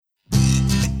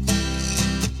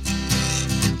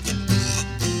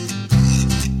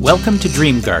Welcome to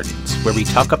Dream Gardens, where we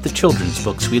talk up the children's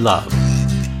books we love.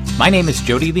 My name is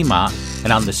Jody Lima,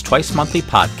 and on this twice-monthly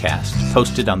podcast,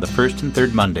 posted on the first and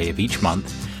third Monday of each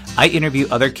month, I interview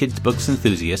other kids' books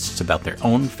enthusiasts about their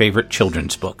own favorite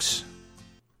children's books.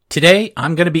 Today,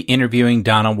 I'm going to be interviewing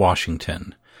Donna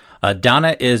Washington.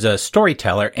 Donna is a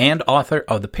storyteller and author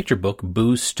of the picture book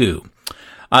Boo Stew.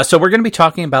 So we're going to be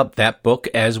talking about that book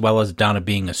as well as Donna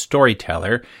being a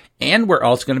storyteller, and we're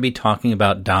also going to be talking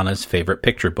about Donna's favorite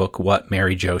picture book, What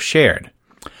Mary Jo Shared.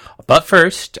 But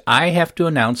first, I have to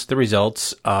announce the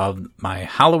results of my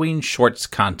Halloween Shorts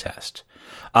contest.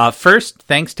 First,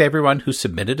 thanks to everyone who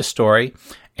submitted a story,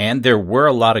 and there were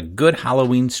a lot of good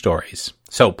Halloween stories.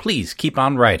 So please keep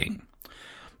on writing.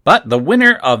 But the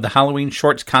winner of the Halloween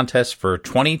Shorts contest for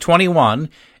 2021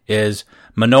 is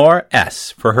Manor S.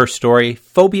 for her story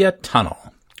Phobia Tunnel.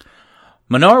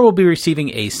 Manor will be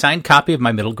receiving a signed copy of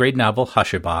my middle grade novel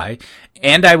Hushabye,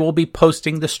 and I will be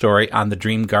posting the story on the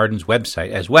Dream Gardens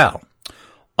website as well.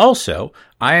 Also,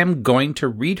 I am going to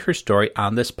read her story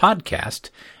on this podcast,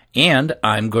 and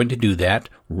I'm going to do that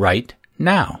right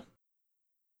now.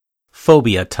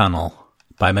 Phobia Tunnel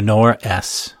by Manor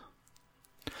S.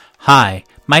 Hi,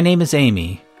 my name is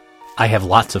Amy. I have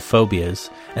lots of phobias,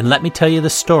 and let me tell you the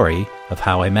story of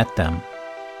how I met them.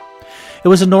 It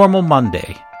was a normal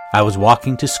Monday. I was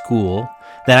walking to school,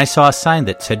 then I saw a sign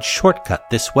that said shortcut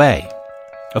this way.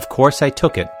 Of course I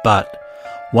took it, but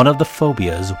one of the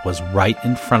phobias was right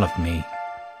in front of me.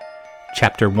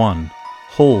 Chapter 1,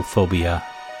 Hole Phobia.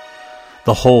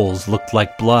 The holes looked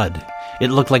like blood.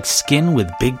 It looked like skin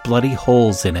with big bloody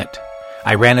holes in it.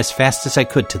 I ran as fast as I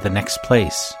could to the next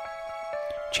place.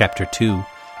 Chapter 2,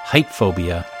 Height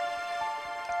Phobia.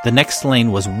 The next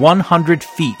lane was 100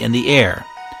 feet in the air.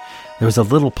 There was a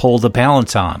little pole to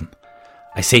balance on.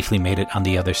 I safely made it on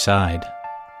the other side.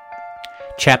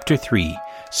 Chapter 3,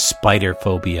 Spider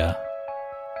Phobia.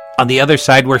 On the other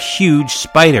side were huge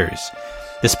spiders.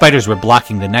 The spiders were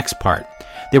blocking the next part.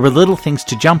 There were little things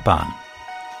to jump on.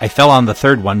 I fell on the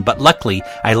third one, but luckily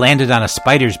I landed on a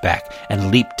spider's back and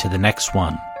leaped to the next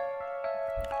one.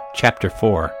 Chapter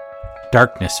 4,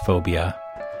 Darkness Phobia.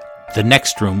 The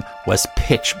next room was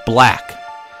pitch black.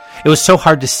 It was so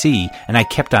hard to see, and I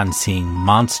kept on seeing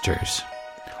monsters.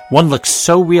 One looked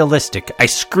so realistic, I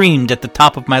screamed at the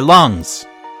top of my lungs.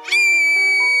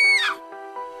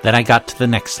 Then I got to the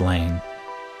next lane.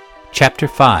 Chapter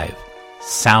 5,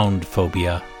 Sound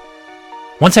Phobia.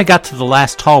 Once I got to the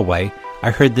last hallway,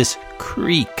 I heard this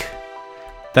creak.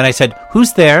 Then I said,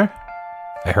 "Who's there?"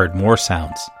 I heard more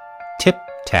sounds. Tip,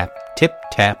 tap, tip,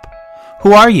 tap.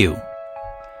 "Who are you?"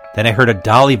 Then I heard a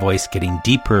dolly voice getting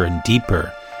deeper and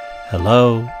deeper.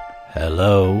 Hello,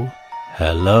 hello,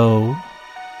 hello.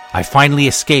 I finally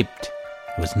escaped.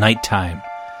 It was nighttime.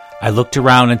 I looked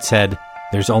around and said,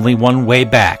 "There's only one way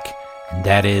back, and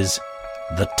that is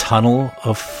the Tunnel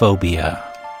of Phobia."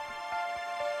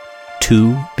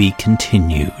 To be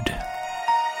continued.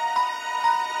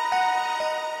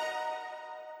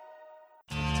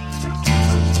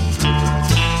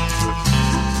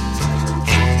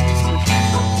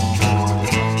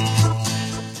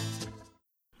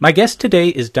 My guest today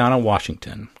is Donna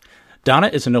Washington.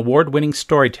 Donna is an award-winning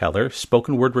storyteller,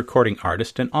 spoken word recording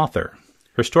artist, and author.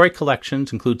 Her story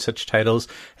collections include such titles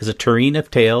as A Tureen of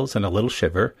Tales and A Little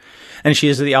Shiver, and she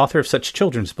is the author of such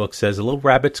children's books as Little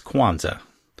Rabbit's Kwanzaa.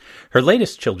 Her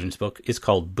latest children's book is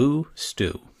called Boo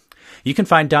Stew. You can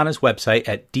find Donna's website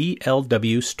at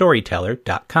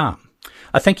dlwstoryteller.com.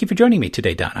 Thank you for joining me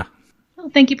today, Donna.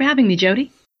 Well, thank you for having me,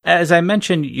 Jody. As I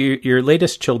mentioned, your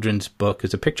latest children's book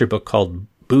is a picture book called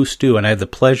Boo Stew, and I had the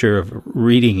pleasure of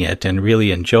reading it and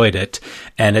really enjoyed it.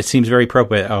 And it seems very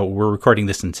appropriate. We're recording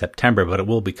this in September, but it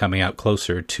will be coming out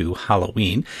closer to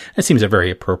Halloween. It seems a very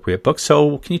appropriate book.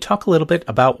 So can you talk a little bit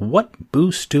about what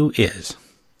Boo Stew is?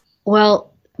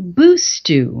 Well, Boo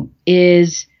Stew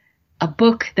is a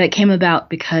book that came about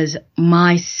because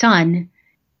my son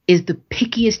is the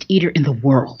pickiest eater in the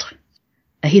world.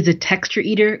 He's a texture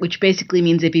eater, which basically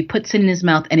means if he puts it in his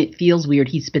mouth and it feels weird,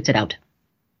 he spits it out.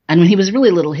 And when he was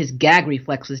really little, his gag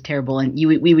reflex was terrible, and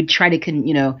we would try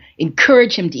to,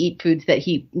 encourage him to eat foods that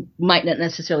he might not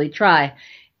necessarily try.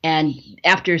 And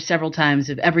after several times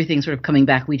of everything sort of coming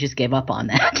back, we just gave up on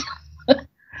that.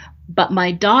 But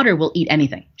my daughter will eat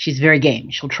anything. She's very game.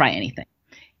 She'll try anything.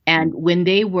 And when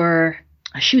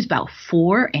she was about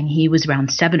 4 and he was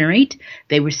around 7 or 8,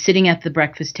 they were sitting at the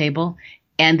breakfast table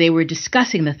and they were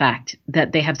discussing the fact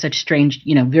that they have such strange,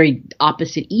 very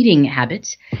opposite eating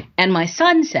habits. And my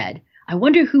son said, "I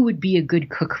wonder who would be a good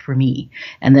cook for me."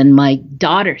 And then my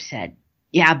daughter said,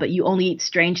 "Yeah, but you only eat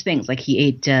strange things." Like he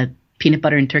ate peanut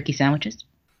butter and turkey sandwiches.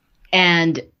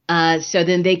 And So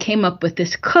then they came up with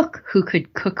this cook who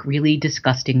could cook really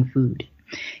disgusting food.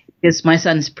 Because my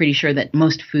son's pretty sure that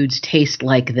most foods taste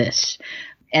like this.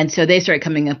 And so they started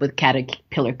coming up with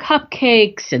caterpillar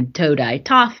cupcakes and Todai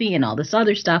toffee and all this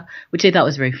other stuff, which they thought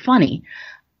was very funny.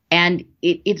 And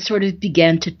it sort of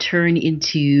began to turn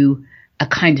into a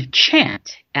kind of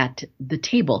chant at the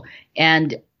table.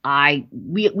 And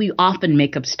we often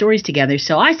make up stories together.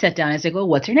 So I sat down and I said, well,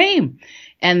 what's her name?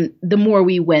 And the more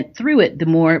we went through it, the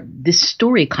more this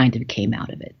story kind of came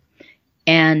out of it.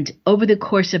 And over the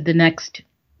course of the next,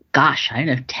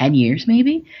 10 years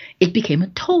maybe, it became a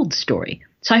told story.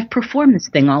 So I've performed this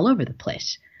thing all over the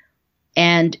place.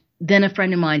 And then a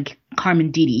friend of mine,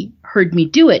 Carmen Didi, heard me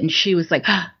do it. And she was like,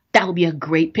 that would be a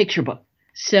great picture book.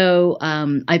 So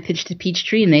I pitched to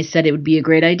Peachtree and they said it would be a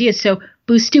great idea. So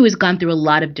Boo Stew has gone through a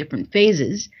lot of different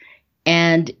phases.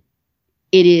 And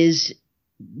it is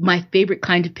my favorite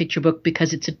kind of picture book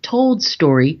because it's a told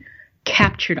story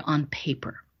captured on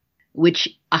paper, which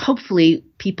hopefully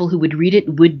people who would read it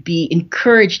would be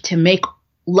encouraged to make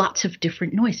lots of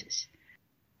different noises.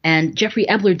 And Jeffrey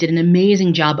Ebler did an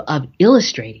amazing job of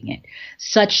illustrating it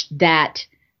such that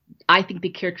I think the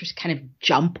characters kind of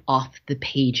jump off the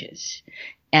pages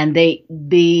and they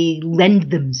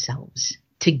lend themselves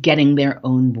to getting their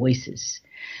own voices.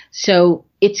 So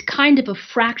it's kind of a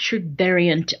fractured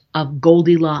variant of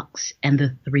Goldilocks and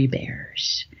the Three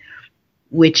Bears,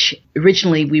 which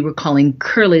originally we were calling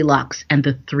Curly Locks and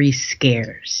the Three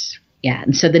Scares. Yeah,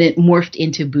 and so then it morphed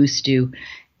into Boo Stew.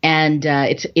 And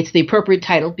it's the appropriate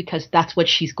title because that's what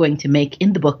she's going to make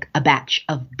in the book, a batch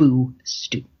of Boo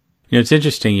Stew. It's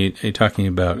interesting you're talking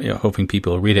about hoping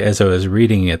people read it. As I was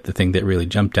reading it, the thing that really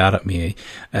jumped out at me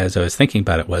as I was thinking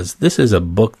about it was this is a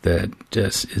book that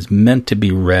just is meant to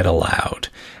be read aloud.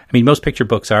 I mean, most picture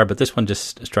books are, but this one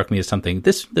just struck me as something,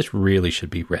 this really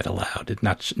should be read aloud. It's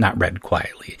not read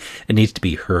quietly. It needs to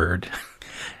be heard.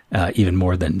 Even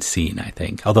more than seen, I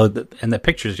think. Although, the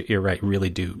pictures, you're right, really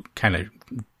do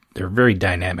they're very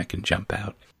dynamic and jump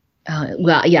out.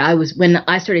 When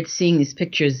I started seeing these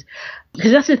pictures,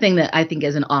 because that's the thing that I think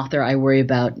as an author I worry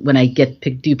about when I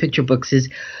do picture books is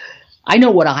I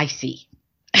know what I see.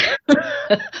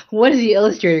 What is the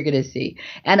illustrator going to see?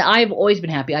 And I've always been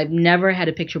happy. I've never had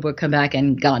a picture book come back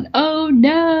and gone, oh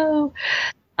no.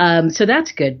 So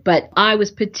that's good. But I was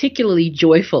particularly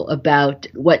joyful about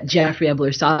what Jeffrey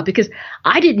Ebler saw because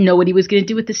I didn't know what he was going to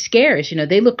do with the scares.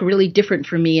 They look really different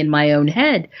for me in my own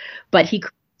head, but he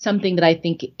created something that I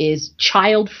think is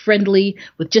child friendly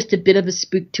with just a bit of a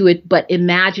spook to it, but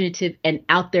imaginative and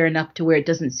out there enough to where it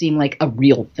doesn't seem like a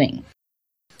real thing.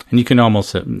 And you can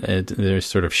almost, they're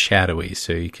sort of shadowy,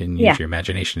 so you can use your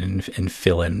imagination and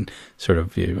fill in sort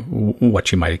of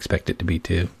what you might expect it to be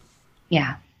too.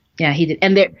 Yeah. Yeah, he did.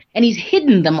 And he's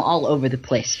hidden them all over the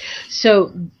place.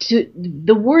 So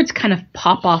the words kind of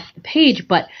pop off the page,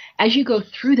 but as you go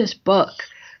through this book,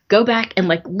 go back and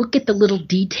look at the little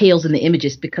details in the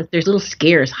images because there's little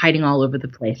scares hiding all over the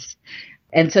place.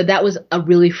 And so that was a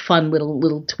really fun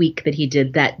little tweak that he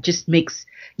did that just makes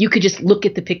you could just look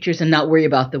at the pictures and not worry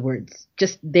about the words.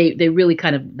 Just they really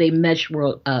they mesh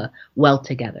well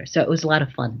together. So it was a lot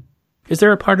of fun. Is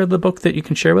there a part of the book that you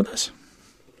can share with us?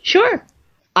 Sure.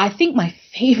 I think my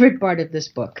favorite part of this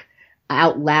book,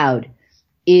 out loud,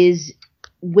 is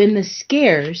when the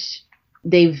scares,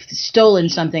 they've stolen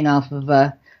something off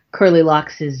of Curly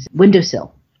Locks'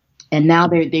 windowsill, and now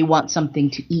they want something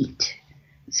to eat.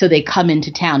 So they come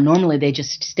into town. Normally they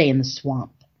just stay in the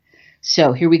swamp.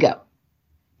 So here we go.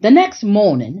 The next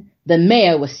morning, the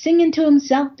mayor was singing to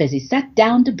himself as he sat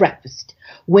down to breakfast,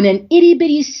 when an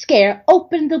itty-bitty scare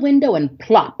opened the window and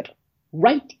plopped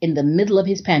right in the middle of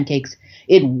his pancakes.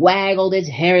 It waggled its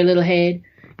hairy little head.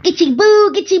 Gitchy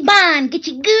boo, gitchy bon,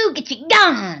 gitchy goo, gitchy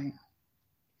gone.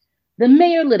 The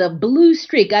mayor lit a blue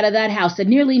streak out of that house and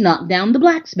nearly knocked down the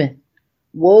blacksmith.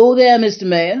 Whoa there, Mr.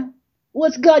 Mayor.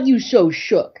 What's got you so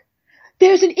shook?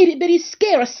 There's an itty-bitty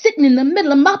scare sitting in the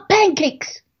middle of my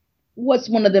pancakes. What's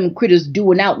one of them critters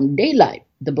doing out in daylight?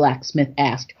 The blacksmith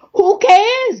asked. Who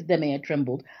cares? The mayor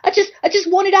trembled. I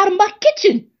just want it out of my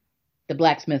kitchen. The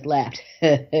blacksmith laughed.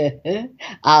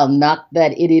 I'll knock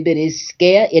that itty-bitty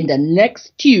scare into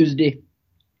next Tuesday.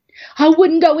 I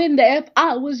wouldn't go in there if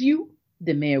I was you,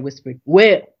 the mayor whispered.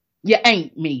 Well, you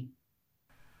ain't me.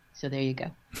 So there you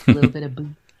go. A little bit of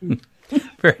boo.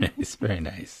 Very nice, very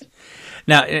nice.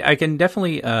 Now, I can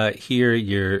definitely hear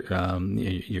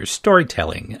your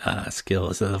storytelling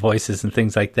skills, the voices and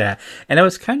things like that. And I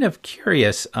was kind of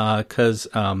curious because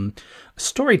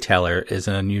storyteller is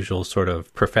an unusual sort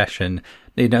of profession,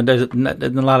 There's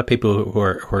a lot of people who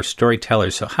are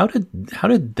storytellers. So how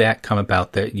did that come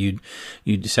about that you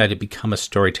decided to become a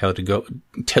storyteller, to go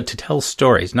to tell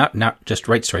stories, not just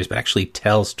write stories, but actually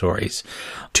tell stories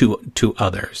to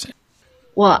others?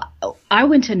 Well, I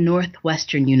went to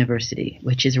Northwestern University,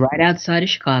 which is right outside of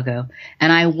Chicago,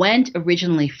 and I went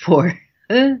originally for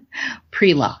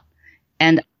pre-law.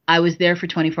 And I was there for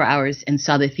 24 hours and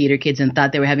saw the theater kids and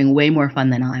thought they were having way more fun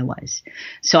than I was.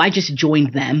 So I just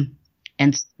joined them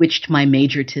and switched my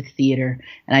major to theater.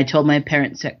 And I told my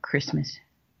parents at Christmas.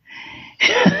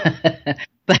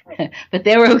 but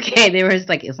they were okay. They were just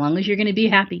like, as long as you're going to be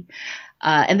happy.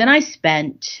 And then I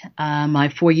spent my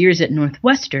 4 years at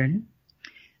Northwestern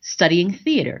studying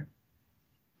theater.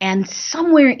 And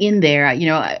somewhere in there,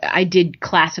 I did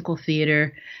classical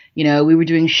theater. We were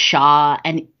doing Shaw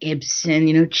and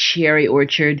Ibsen, Cherry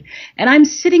Orchard. And I'm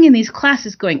sitting in these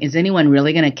classes going, is anyone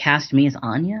really going to cast me as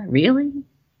Anya? Really?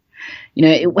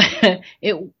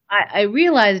 I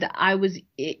realized I was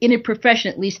in a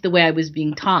profession, at least the way I was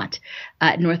being taught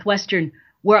at Northwestern,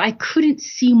 where I couldn't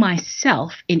see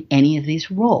myself in any of these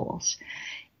roles.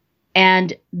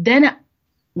 And then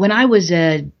when I was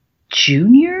a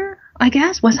junior, I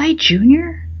guess, was I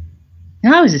junior?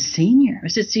 No, I was a senior. I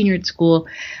was a senior at school.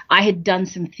 I had done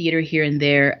some theater here and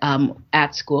there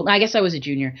at school. I guess I was a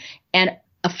junior. And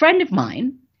a friend of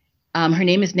mine, her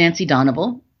name is Nancy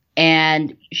Donoval,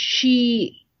 and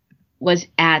she was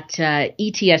at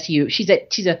ETSU. She's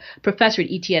a professor at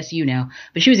ETSU now,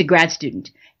 but she was a grad student.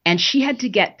 And she had to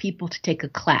get people to take a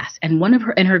class. And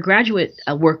her graduate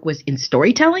work was in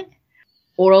storytelling,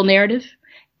 oral narrative.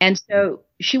 And so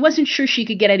she wasn't sure she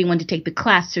could get anyone to take the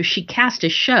class, so she cast a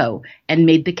show and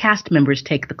made the cast members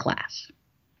take the class.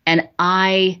 And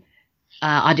I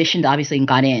auditioned, obviously, and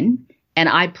got in, and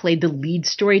I played the lead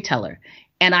storyteller.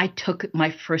 And I took my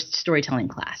first storytelling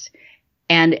class.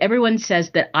 And everyone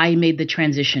says that I made the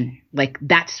transition. Like,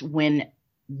 that's when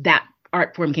that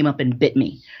art form came up and bit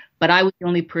me. But I was the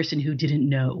only person who didn't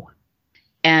know.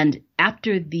 And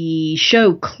after the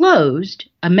show closed,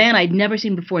 a man I'd never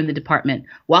seen before in the department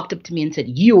walked up to me and said,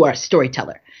 "You are a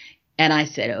storyteller." And I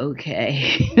said,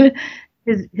 okay.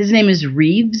 His name is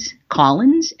Reeves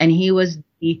Collins, and he was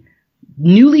the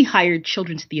newly hired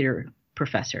children's theater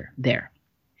professor there.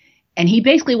 And he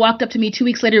basically walked up to me 2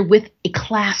 weeks later with a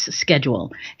class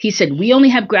schedule. He said, "We only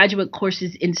have graduate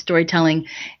courses in storytelling,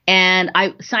 and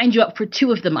I signed you up for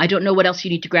 2 of them. I don't know what else you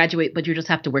need to graduate, but you just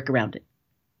have to work around it."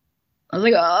 I was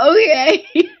like, okay.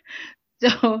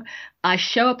 So I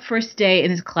show up first day in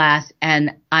his class,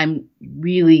 and I'm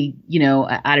really,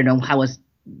 I don't know how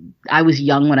I was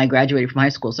young when I graduated from high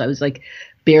school. So I was like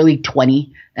barely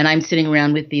 20, and I'm sitting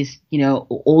around with these,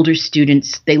 older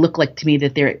students. They look like to me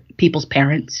that they're people's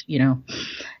parents, and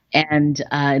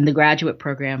in the graduate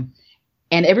program.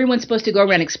 And everyone's supposed to go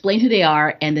around, explain who they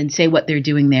are, and then say what they're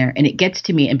doing there. And it gets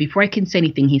to me. And before I can say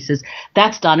anything, he says,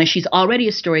 "That's Donna. She's already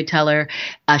a storyteller.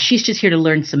 She's just here to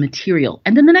learn some material."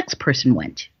 And then the next person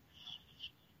went.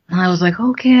 And I was like,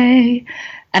 okay.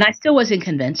 And I still wasn't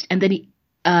convinced. And then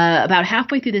about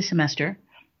halfway through the semester,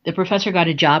 the professor got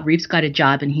a job. Reeves got a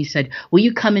job. And he said, "Will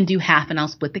you come and do half, and I'll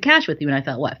split the cash with you?" And I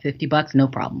thought, what, $50? No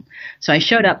problem. So I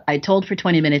showed up. I told for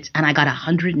 20 minutes, and I got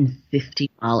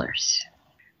 $150.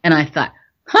 And I thought,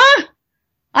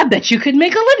 I bet you could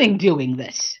make a living doing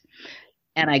this.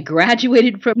 And I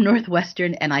graduated from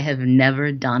Northwestern, and I have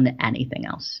never done anything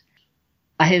else.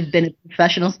 I have been a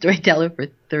professional storyteller for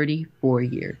 34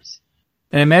 years.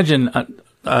 And imagine,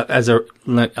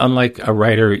 unlike a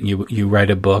writer, you write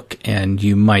a book, and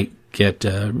you might get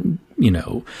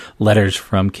letters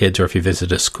from kids, or if you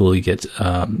visit a school, you get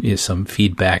some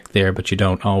feedback there, but you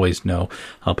don't always know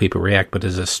how people react. But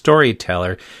as a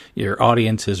storyteller, your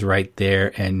audience is right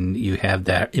there, and you have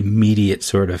that immediate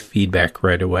sort of feedback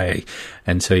right away.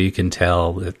 And so you can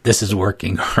tell that this is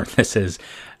working or this is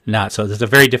not. So it's a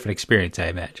very different experience, I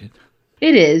imagine.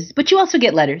 It is, but you also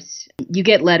get letters. You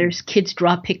get letters. Kids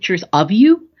draw pictures of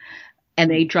you. And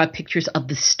they draw pictures of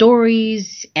the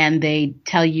stories, and they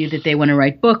tell you that they want to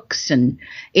write books, and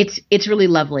it's really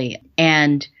lovely.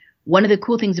 And one of the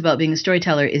cool things about being a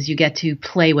storyteller is you get to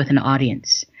play with an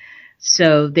audience.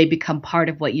 So they become part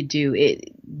of what you do.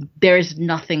 There's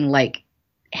nothing like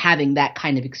having that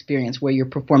kind of experience where you're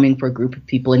performing for a group of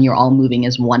people and you're all moving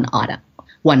as one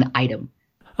item.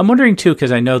 I'm wondering, too,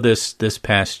 because I know this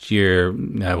past year,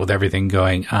 with everything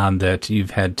going on, that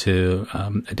you've had to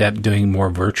adapt doing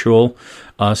more virtual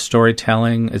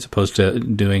storytelling as opposed to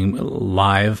doing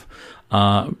live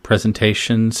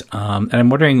presentations. And I'm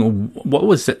wondering, what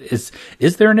was it?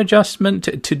 Is there an adjustment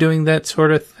to doing that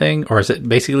sort of thing? Or is it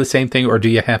basically the same thing? Or do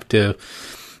you have to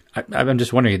I'm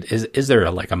just wondering, is there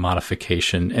like a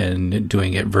modification in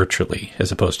doing it virtually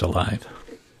as opposed to live?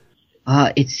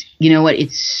 It's, you know what,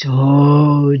 it's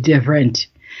so different.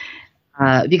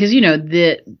 Because, you know,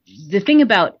 the thing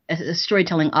about a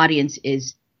storytelling audience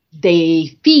is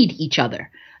they feed each other.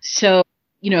 So,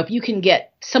 you know, if you can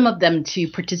get some of them to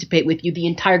participate with you, the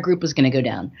entire group is going to go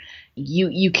down.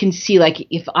 You can see, like,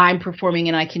 if I'm performing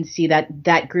and I can see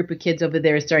that group of kids over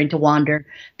there is starting to wander,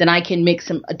 then I can make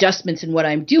some adjustments in what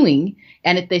I'm doing.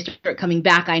 And if they start coming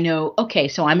back, I know, okay,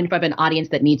 so I'm in front of an audience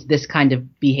that needs this kind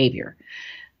of behavior.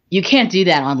 You can't do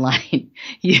that online.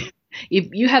 If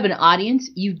you have an audience,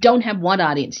 you don't have one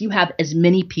audience. You have as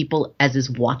many people as is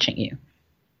watching you,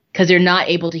 because they're not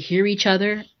able to hear each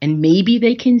other, and maybe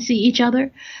they can see each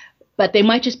other, but they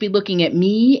might just be looking at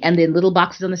me and the little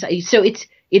boxes on the side. So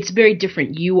it's very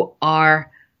different. You are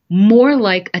more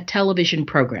like a television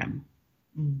program,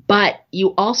 but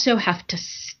you also have to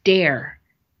stare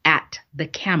at the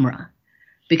camera,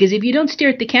 because if you don't stare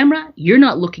at the camera, you're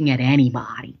not looking at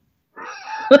anybody.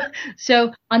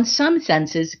 So on some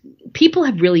senses, people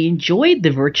have really enjoyed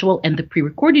the virtual and the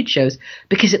pre-recorded shows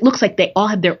because it looks like they all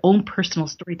have their own personal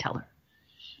storyteller.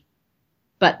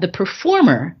 But the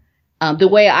performer, the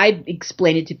way I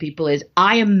explain it to people is,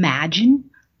 I imagine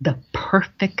the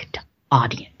perfect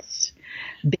audience.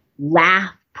 They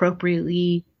laugh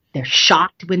appropriately. They're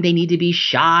shocked when they need to be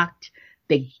shocked.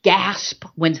 They gasp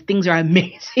when things are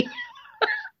amazing.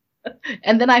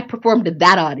 And then I perform to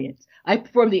that audience. I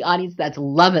perform the audience that's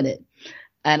loving it.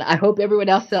 And I hope everyone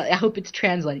else, I hope it's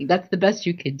translating. That's the best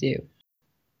you can do.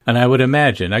 And I would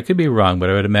imagine, I could be wrong, but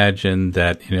I would imagine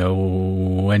that, you know,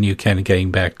 when you can, getting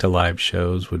back to live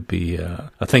shows would be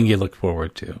a thing you look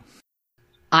forward to.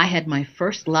 I had my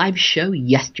first live show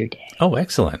yesterday. Oh,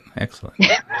 excellent. Excellent.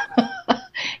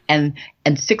 and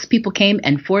 6 people came,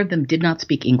 and 4 of them did not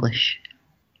speak English,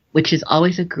 which is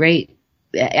always a great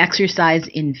exercise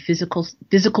in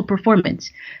physical performance.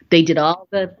 They did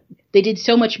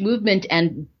so much movement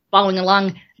and following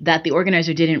along that the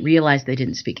organizer didn't realize they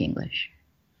didn't speak English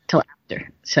till after.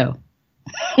 So,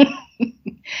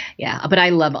 yeah, but I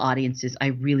love audiences. I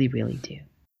really, really do.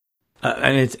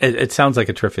 And it sounds like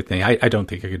a terrific thing. I don't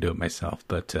think I could do it myself,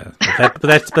 but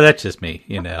that's just me,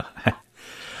 you know.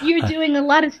 You're doing a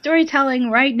lot of storytelling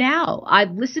right now.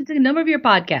 I've listened to a number of your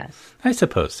podcasts. I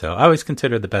suppose so. I always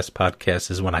consider the best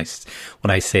podcast is when I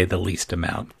say the least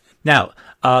amount. Now,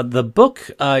 the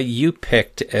book you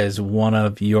picked as one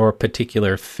of your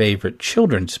particular favorite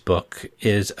children's book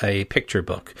is a picture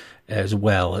book as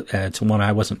well. It's one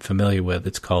I wasn't familiar with.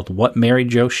 It's called What Mary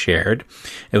Jo Shared.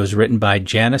 It was written by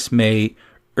Janice May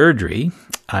Erdry,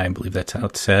 I believe that's how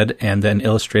it's said, and then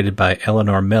illustrated by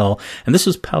Eleanor Mill. And this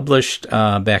was published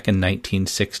back in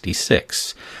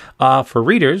 1966. For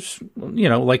readers, you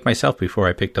know, like myself before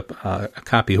I picked up a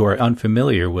copy who are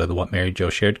unfamiliar with What Mary Jo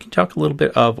Shared, can you talk a little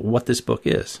bit of what this book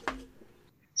is?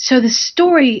 So the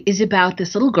story is about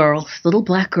this little girl, this little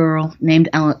black girl named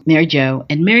Mary Jo.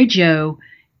 And Mary Jo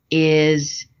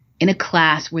is in a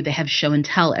class where they have show and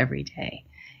tell every day.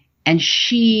 And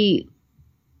she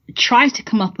tries to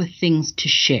come up with things to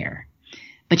share,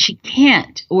 but she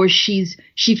can't, or she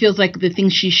feels like the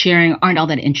things she's sharing aren't all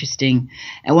that interesting.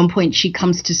 At one point, she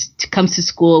comes to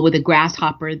school with a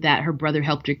grasshopper that her brother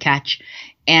helped her catch,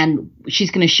 and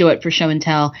she's going to show it for show and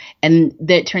tell. And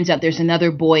it turns out there's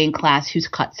another boy in class who's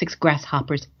caught 6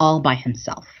 grasshoppers all by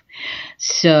himself.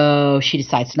 So she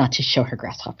decides not to show her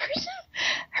grasshoppers,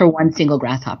 her one single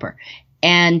grasshopper.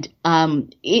 And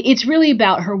it's really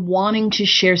about her wanting to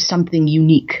share something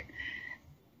unique.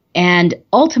 And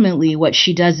ultimately what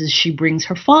she does is she brings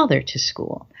her father to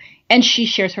school. And she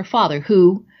shares her father,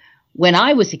 who, when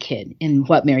I was a kid in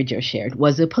What Mary Jo Shared,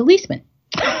 was a policeman.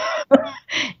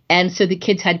 And so the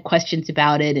kids had questions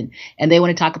about it, and they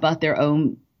want to talk about their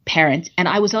own parents. And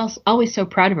I was always so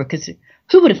proud of her, because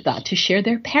who would have thought to share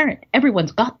their parent?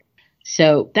 Everyone's got them.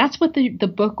 So that's what the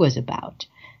book was about.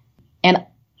 And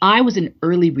I was an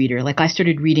early reader. Like, I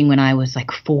started reading when I was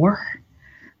like 4.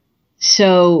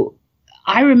 So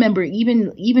I remember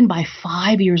even by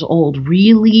 5 years old,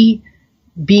 really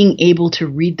being able to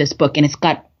read this book. And it's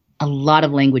got a lot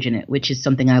of language in it, which is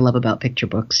something I love about picture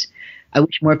books. I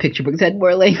wish more picture books had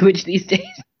more language these days.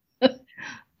 But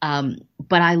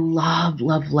I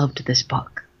loved this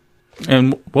book.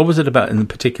 And what was it about in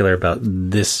particular about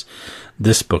this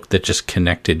book that just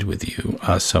connected with you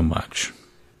so much?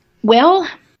 Well,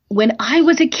 when I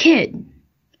was a kid,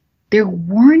 there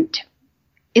weren't,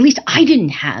 at least I didn't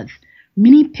have,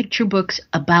 many picture books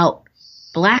about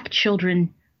black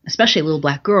children, especially a little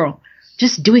black girl,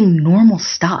 just doing normal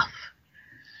stuff.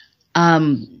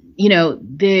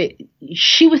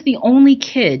 she was the only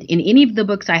kid in any of the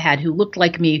books I had who looked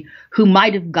like me, who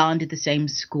might have gone to the same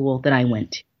school that I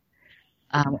went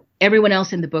to. Everyone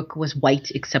else in the book was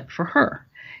white except for her.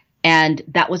 And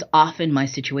that was often my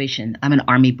situation. I'm an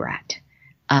army brat.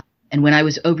 And when I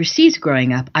was overseas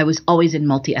growing up, I was always in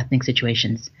multi-ethnic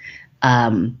situations.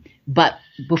 But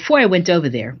before I went over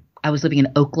there, I was living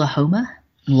in Oklahoma,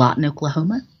 Lawton,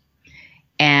 Oklahoma.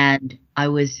 And I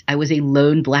was a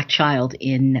lone black child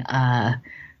in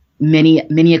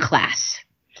many a class.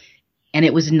 And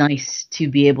it was nice to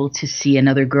be able to see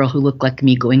another girl who looked like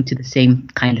me going to the same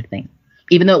kind of thing.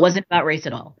 Even though it wasn't about race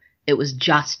at all. It was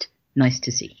just nice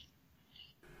to see.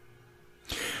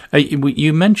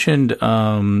 You mentioned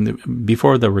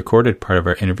before the recorded part of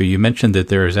our interview, you mentioned that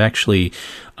there is actually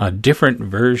different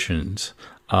versions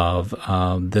of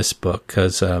this book,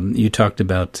 because you talked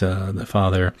about the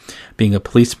father being a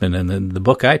policeman, and then the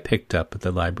book I picked up at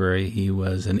the library, he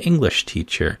was an English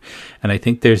teacher, and I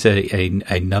think there's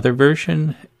another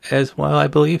version as well, I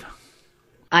believe.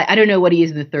 I don't know what he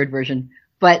is in the third version,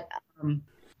 but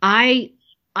I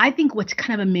think what's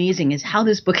kind of amazing is how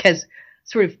this book has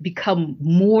sort of become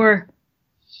more,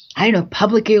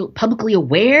 publicly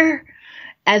aware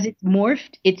as it's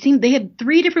morphed. It seems they have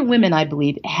 3 different women, I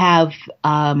believe, have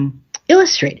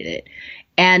illustrated it.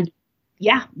 And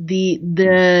yeah,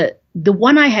 the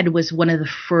one I had was one of the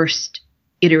first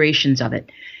iterations of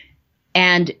it.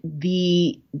 And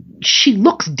she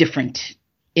looks different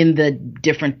in the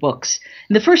different books.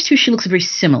 In the first 2, she looks very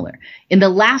similar. In the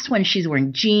last one, she's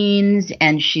wearing jeans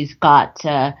and she's got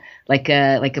like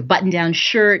a button-down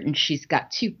shirt and she's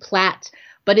got 2 plaits.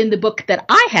 But in the book that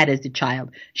I had as a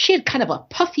child, she had kind of a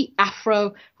puffy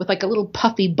afro with like a little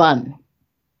puffy bun.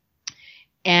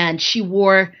 And she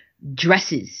wore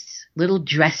little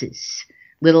dresses,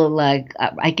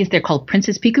 I guess they're called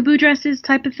Princess Peekaboo dresses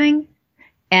type of thing.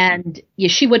 And yeah,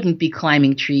 she wouldn't be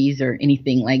climbing trees or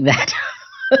anything like that.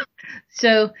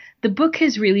 So the book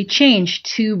has really changed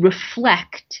to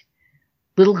reflect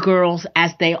little girls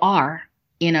as they are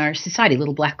in our society,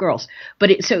 little black girls. But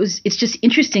it's just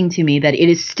interesting to me that it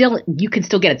is still, you can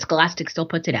still get it. Scholastic still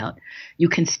puts it out. You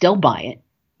can still buy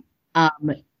it.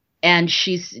 And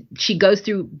she goes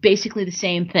through basically the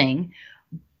same thing,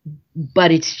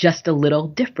 but it's just a little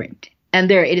different. And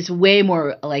it is way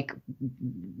more like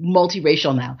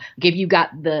multiracial now. Like if you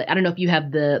got I don't know if you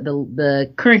have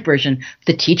the current version,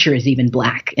 the teacher is even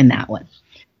black in that one.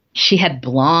 She had a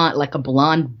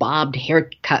blonde bobbed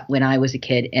haircut when I was a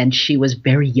kid, and she was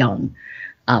very young.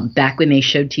 Back when they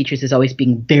showed teachers as always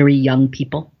being very young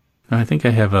people. I think I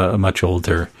have a much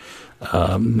older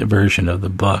version of the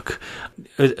book.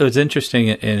 It was interesting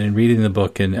in reading the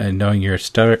book and knowing you're a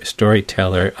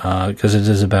storyteller, because it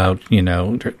is about,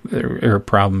 her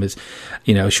problem is,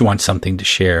 she wants something to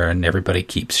share and everybody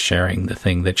keeps sharing the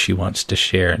thing that she wants to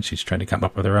share and she's trying to come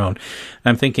up with her own. And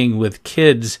I'm thinking with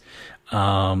kids, they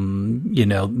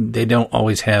don't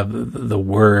always have the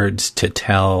words to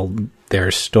tell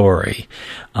their story.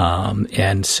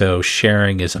 And so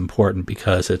sharing is important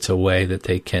because it's a way that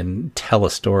they can tell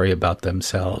a story about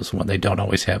themselves when they don't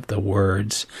always have the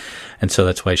words. And so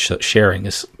that's why sharing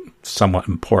is somewhat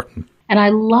important. And I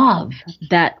love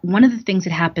that one of the things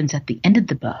that happens at the end of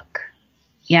the book.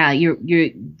 Yeah,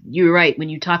 you're right when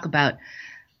you talk about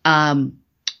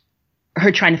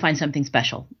her trying to find something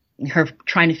special, her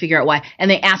trying to figure out why.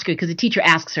 And they ask her, because the teacher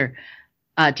asks her,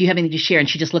 do you have anything to share? And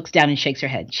she just looks down and shakes her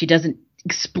head. She doesn't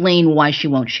explain why she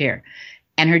won't share.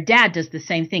 And her dad does the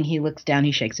same thing. He looks down,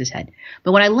 he shakes his head.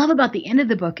 But what I love about the end of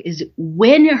the book is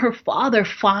when her father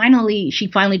finally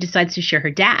decides to share her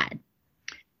dad,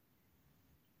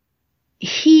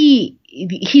 he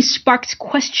sparks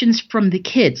questions from the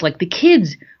kids. Like the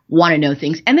kids want to know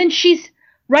things. And then she's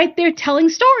right there telling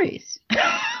stories.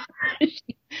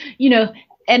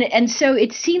 And so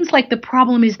it seems like the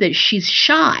problem is that she's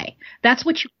shy. That's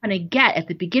what you kind of get at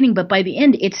the beginning. But by the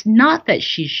end, it's not that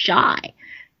she's shy.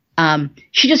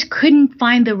 She just couldn't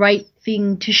find the right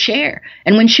thing to share.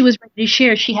 And when she was ready to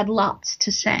share, she had lots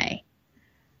to say.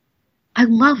 I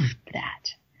loved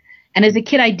that. And as a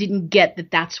kid, I didn't get that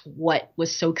that's what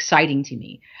was so exciting to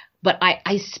me. But I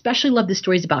especially love the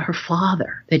stories about her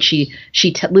father, that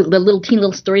the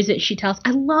little stories that she tells.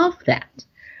 I love that.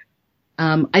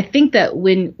 I think that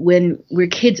when we're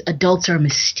kids, adults are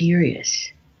mysterious.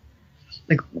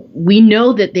 Like we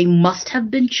know that they must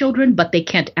have been children, but they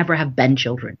can't ever have been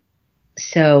children.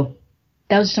 So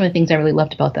that was some of the things I really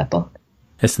loved about that book.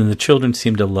 Yes, and the children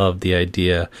seem to love the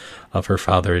idea of her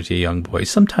father as a young boy,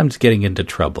 sometimes getting into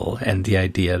trouble, and the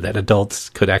idea that adults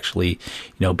could actually,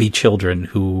 be children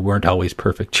who weren't always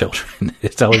perfect children.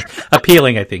 It's always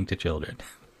appealing, I think, to children.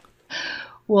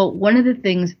 Well, one of the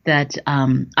things that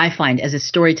I find as a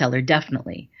storyteller,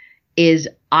 definitely, is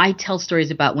I tell stories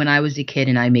about when I was a kid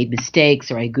and I made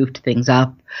mistakes or I goofed things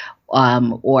up,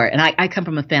 and I come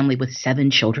from a family with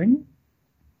 7 children.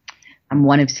 I'm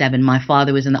one of 7. My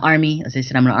father was in the Army. As I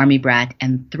said, I'm an Army brat,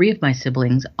 and 3 of my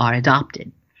siblings are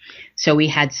adopted. So we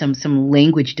had some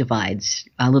language divides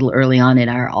a little early on in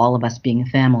all of us being a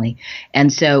family.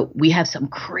 And so we have some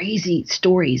crazy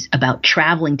stories about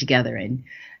traveling together.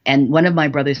 And one of my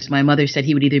brothers, my mother said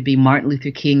he would either be Martin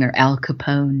Luther King or Al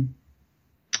Capone.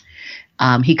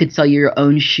 He could sell you your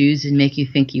own shoes and make you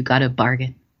think you got a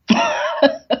bargain.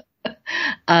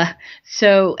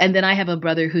 And then I have a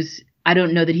brother I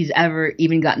don't know that he's ever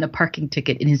even gotten a parking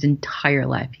ticket in his entire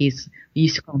life. We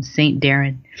used to call him Saint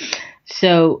Darren.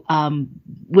 So,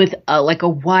 with like a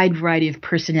wide variety of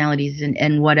personalities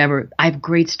and whatever, I have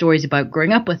great stories about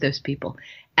growing up with those people.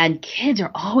 And kids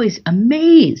are always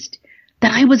amazed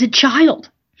that I was a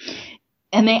child.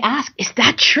 And they ask, is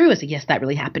that true? I said, yes, that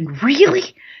really happened. Really?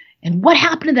 And what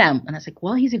happened to them? And I was like,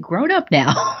 well, he's a grown up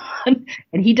now and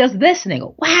he does this. And they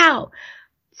go, wow.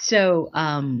 So,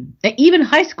 even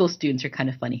high school students are kind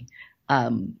of funny.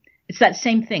 It's that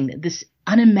same thing, this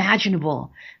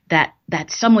unimaginable that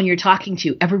someone you're talking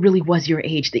to ever really was your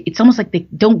age. It's almost like they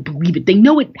don't believe it. They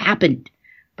know it happened,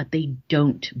 but they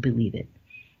don't believe it.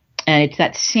 And it's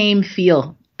that same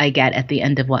feel I get at the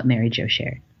end of what Mary Jo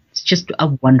shared. It's just a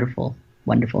wonderful,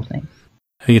 wonderful thing.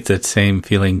 I think it's that same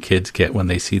feeling kids get when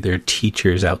they see their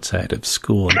teachers outside of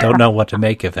school and don't know what to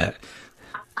make of it.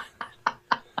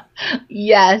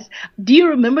 Yes. Do you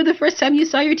remember the first time you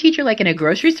saw your teacher, like in a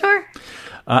grocery store?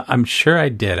 I'm sure I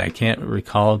did. I can't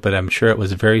recall, but I'm sure it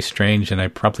was very strange, and I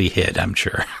probably hid, I'm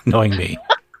sure, knowing me.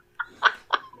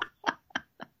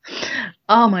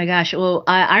 Oh, my gosh. Well,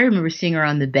 I remember seeing her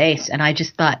on the base, and I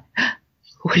just thought,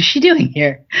 what is she doing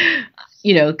here?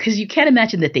 You know, because you can't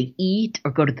imagine that they eat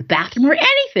or go to the bathroom or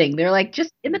anything. They're like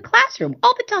just in the classroom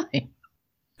all the time.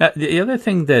 The other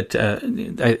thing that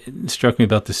struck me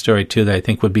about the story, too, that I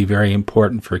think would be very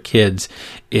important for kids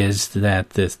is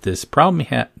that this problem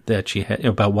that she had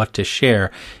about what to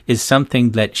share is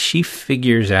something that she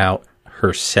figures out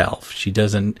herself.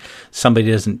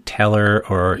 Somebody doesn't tell her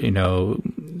or, you know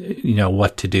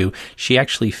what to do. She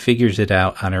actually figures it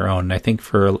out on her own. And I think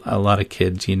for a lot of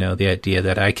kids, the idea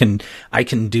that I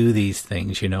can do these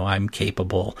things, I'm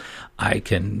capable. I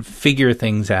can figure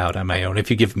things out on my own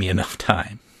if you give me enough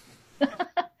time.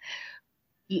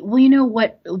 Well, you know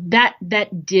what?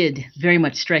 That did very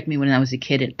much strike me when I was a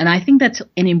kid, and I think that's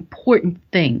an important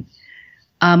thing.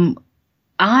 One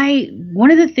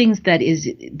of the things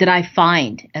that I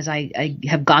find as I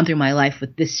have gone through my life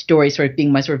with this story sort of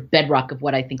being my sort of bedrock of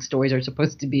what I think stories are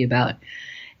supposed to be about,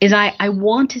 is I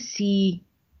want to see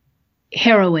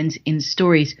heroines in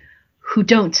stories who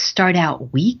don't start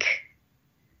out weak.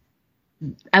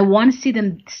 I want to see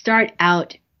them start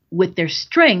out with their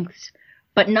strengths,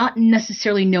 but not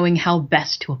necessarily knowing how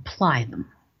best to apply them.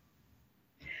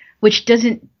 Which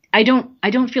I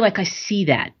don't feel like I see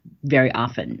that very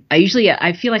often. I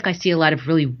feel like I see a lot of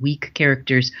really weak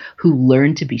characters who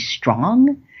learn to be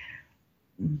strong,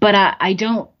 but I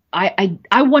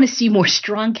want to see more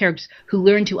strong characters who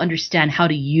learn to understand how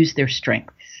to use their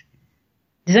strengths.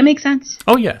 Does that make sense?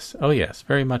 Oh yes,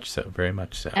 very much so, very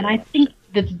much so. And I think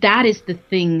that is the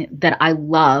thing that I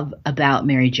love about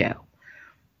Mary Jo,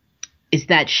 is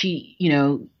that she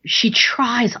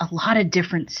tries a lot of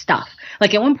different stuff.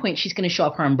 Like at one point, she's going to show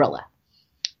up her umbrella.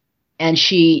 And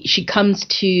she comes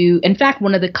to, in fact,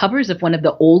 one of the covers of one of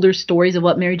the older stories of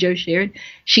what Mary Jo shared,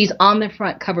 she's on the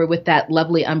front cover with that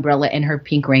lovely umbrella and her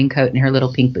pink raincoat and her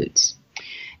little pink boots.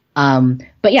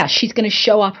 But yeah, she's going to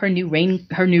show off her new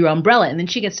umbrella. And then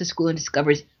she gets to school and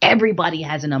discovers everybody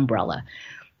has an umbrella.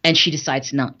 And she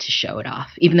decides not to show it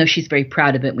off, even though she's very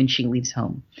proud of it when she leaves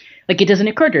home. Like, it doesn't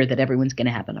occur to her that everyone's going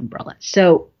to have an umbrella.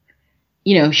 So,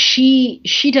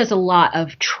 she does a lot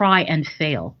of try and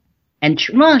fail. And,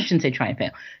 I shouldn't say try and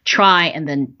fail. Try and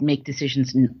then make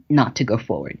decisions not to go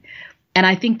forward. And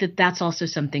I think that that's also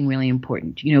something really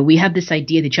important. We have this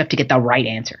idea that you have to get the right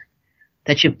answer,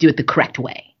 that you have to do it the correct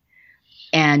way.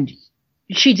 And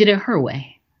she did it her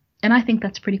way. And I think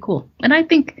that's pretty cool. And I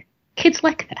think kids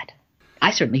like that. I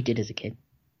certainly did as a kid.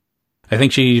 I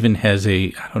think she even has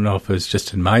I don't know if it was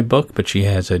just in my book, but she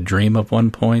has a dream at one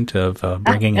point of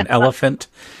bringing an elephant,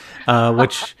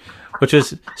 which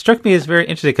struck me as very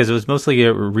interesting because it was mostly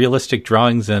realistic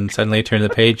drawings, and suddenly I turn the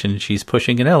page and she's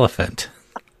pushing an elephant.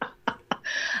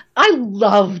 I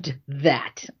loved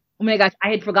that. Oh my gosh, I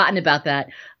had forgotten about that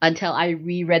until I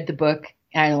reread the book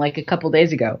like a couple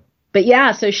days ago. But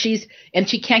yeah, so she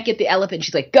can't get the elephant.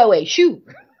 She's like, go away, shoo.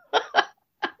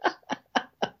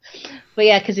 But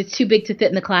yeah, because it's too big to fit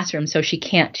in the classroom, so she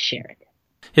can't share it.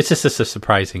 It's just a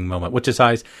surprising moment, which is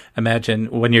I imagine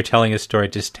when you're telling a story,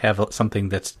 just have something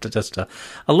that's just a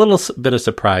little bit of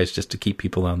surprise just to keep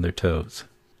people on their toes.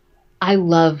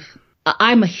 I'm a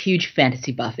huge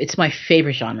fantasy buff. It's my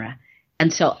favorite genre.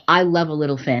 And so I love a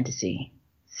little fantasy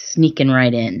sneaking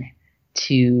right in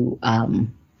to a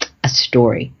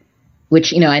story,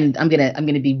 which, and I'm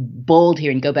gonna be bold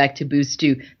here and go back to Boo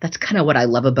Stew. That's kind of what I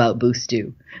love about Boo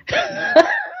Stew.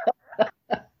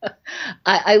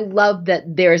 I love that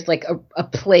there's like a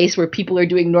place where people are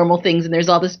doing normal things and there's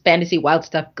all this fantasy wild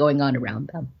stuff going on around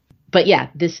them. But yeah,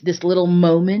 this little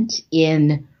moment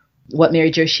in what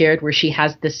Mary Jo shared where she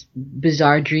has this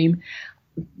bizarre dream,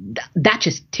 that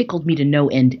just tickled me to no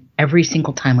end every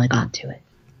single time I got to it.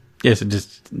 Yes, it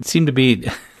just seemed to be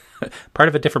part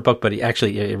of a different book, but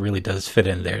actually it really does fit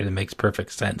in there. It makes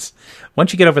perfect sense.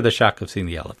 Once you get over the shock of seeing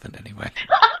the elephant anyway.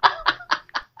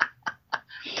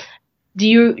 Do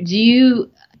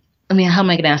you, I mean, how am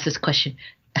I going to ask this question?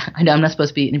 I know I'm not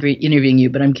supposed to be interviewing you,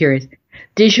 but I'm curious.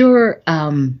 Does your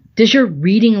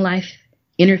reading life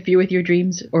interfere with your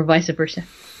dreams or vice versa?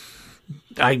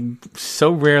 I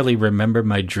so rarely remember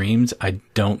my dreams. I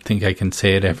don't think I can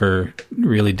say it ever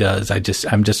really does.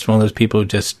 I'm just one of those people who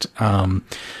just, I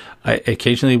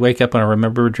occasionally wake up and I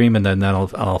remember a dream and then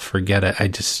I'll forget it. I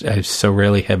so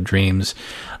rarely have dreams.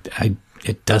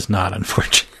 It does not,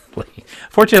 unfortunately.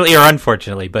 Fortunately or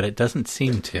unfortunately, but it doesn't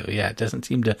seem to. Yeah, it doesn't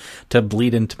seem to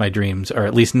bleed into my dreams, or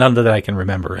at least none that I can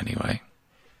remember anyway.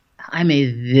 I'm a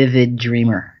vivid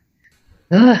dreamer.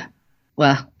 Ugh.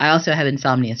 Well, I also have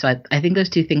insomnia, so I think those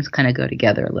two things kind of go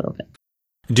together a little bit.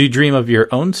 Do you dream of your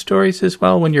own stories as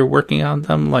well when you're working on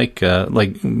them? Like Boo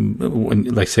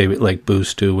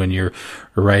Stew, when you're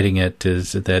writing it,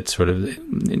 is that sort of,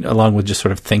 along with just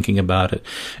sort of thinking about it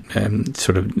and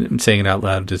sort of saying it out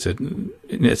loud, is it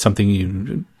something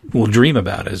you will dream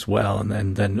about as well?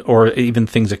 And then, or even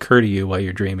things occur to you while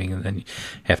you're dreaming and then you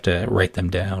have to write them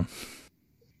down?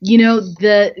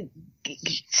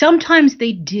 Sometimes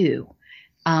they do.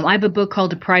 I have a book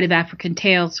called The Pride of African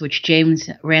Tales, which James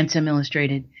Ransom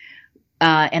illustrated.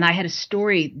 And I had a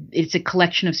story. It's a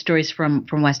collection of stories from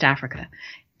West Africa.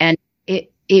 And I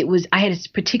had a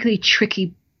particularly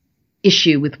tricky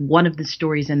issue with one of the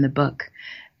stories in the book.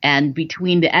 And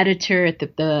between the editor at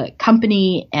the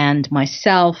company and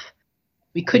myself,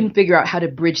 we couldn't figure out how to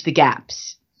bridge the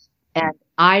gaps. And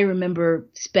I remember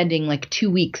spending like 2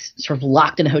 weeks sort of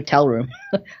locked in a hotel room.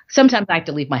 Sometimes I have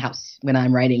to leave my house when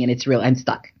I'm writing and I'm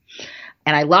stuck.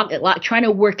 And I locked trying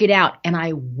to work it out. And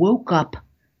I woke up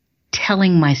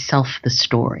telling myself the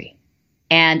story.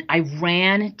 And I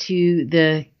ran to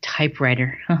the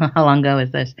typewriter. How long ago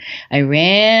was this? I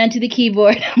ran to the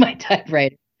keyboard on my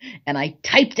typewriter and I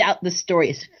typed out the story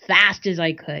as fast as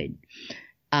I could.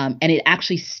 And it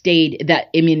actually stayed that,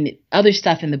 I mean, other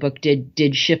stuff in the book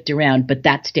did shift around, but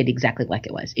that stayed exactly like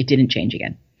it was. It didn't change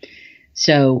again.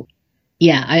 So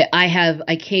yeah, I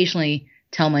occasionally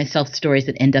tell myself stories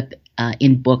that end up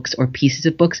in books or pieces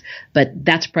of books, but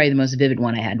that's probably the most vivid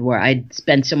one I had, where I'd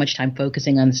spend so much time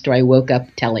focusing on the story, I woke up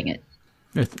telling it.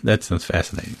 That sounds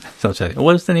fascinating.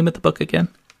 What is the name of the book again?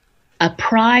 A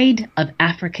Pride of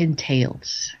African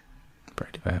Tales.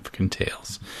 Pride of African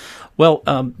Tales. Well,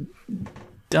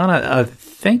 Donna,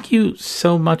 thank you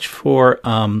so much for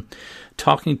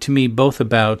talking to me both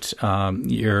about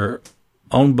your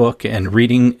own book and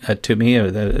reading to me,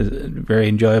 very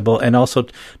enjoyable, and also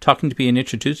talking to me and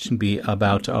introducing me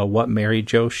about what Mary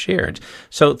Jo shared.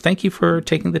 So thank you for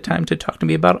taking the time to talk to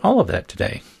me about all of that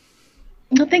today.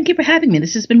 Well, thank you for having me.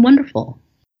 This has been wonderful.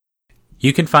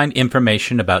 You can find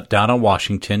information about Donna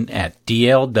Washington at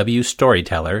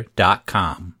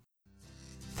dlwstoryteller.com.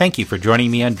 Thank you for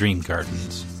joining me on Dream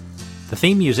Gardens. The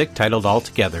theme music, titled All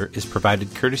Together, is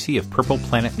provided courtesy of Purple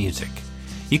Planet Music.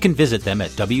 You can visit them at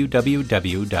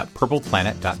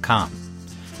www.purpleplanet.com.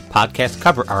 Podcast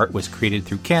cover art was created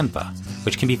through Canva,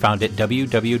 which can be found at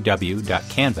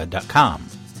www.canva.com.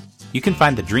 You can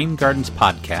find the Dream Gardens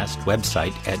podcast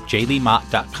website at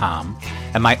jleemott.com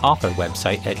and my author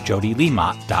website at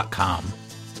jodyleemott.com.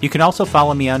 You can also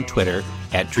follow me on Twitter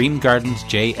at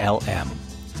DreamGardensJLM.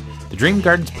 The Dream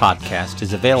Gardens podcast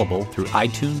is available through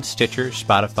iTunes, Stitcher,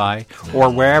 Spotify, or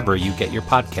wherever you get your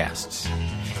podcasts.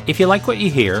 If you like what you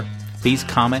hear, please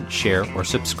comment, share, or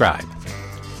subscribe.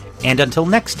 And until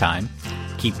next time,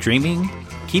 keep dreaming,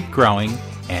 keep growing,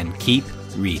 and keep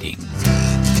reading.